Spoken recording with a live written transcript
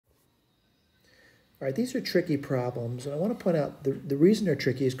All right, these are tricky problems, and I want to point out the reason they're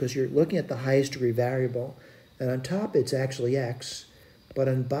tricky is because you're looking at the highest degree variable, and on top it's actually x, but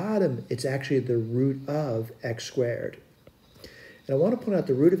on bottom it's actually the root of x squared. And I want to point out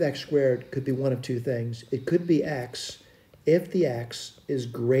the root of x squared could be one of two things. It could be x if the x is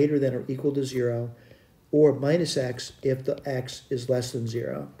greater than or equal to 0, or minus x if the x is less than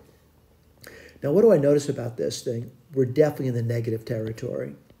 0. Now, what do I notice about this thing? We're definitely in the negative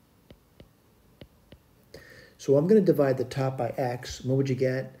territory. So I'm going to divide the top by x. What would you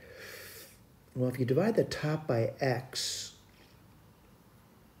get? Well, if you divide the top by x,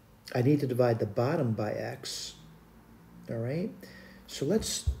 I need to divide the bottom by x. All right? So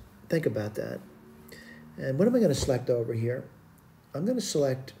let's think about that. And what am I going to select over here? I'm going to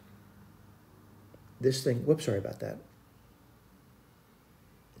select this thing. Whoops, sorry about that.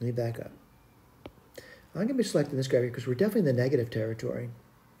 Let me back up. I'm going to be selecting this guy here because we're definitely in the negative territory.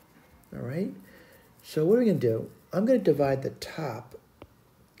 All right? So what are we going to do? I'm going to divide the top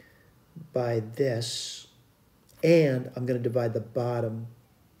by this, and I'm going to divide the bottom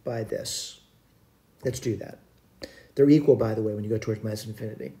by this. Let's do that. They're equal, by the way, when you go towards minus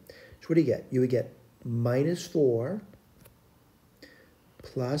infinity. So what do you get? You would get minus 4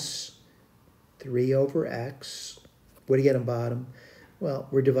 plus 3 over x. What do you get on bottom? Well,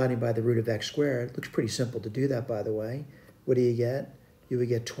 we're dividing by the root of x squared. Looks pretty simple to do that, by the way. What do you get? You would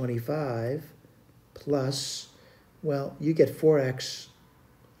get 25 plus, well, you get 4x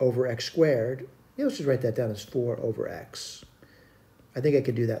over x squared. Yeah, let's just write that down as 4 over x. I think I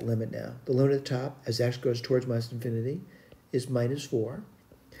can do that limit now. The limit at the top, as x goes towards minus infinity, is minus 4.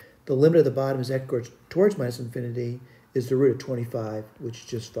 The limit at the bottom, as x goes towards minus infinity, is the root of 25, which is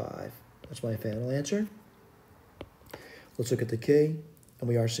just 5. That's my final answer. Let's look at the key, and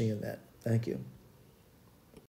we are seeing that. Thank you.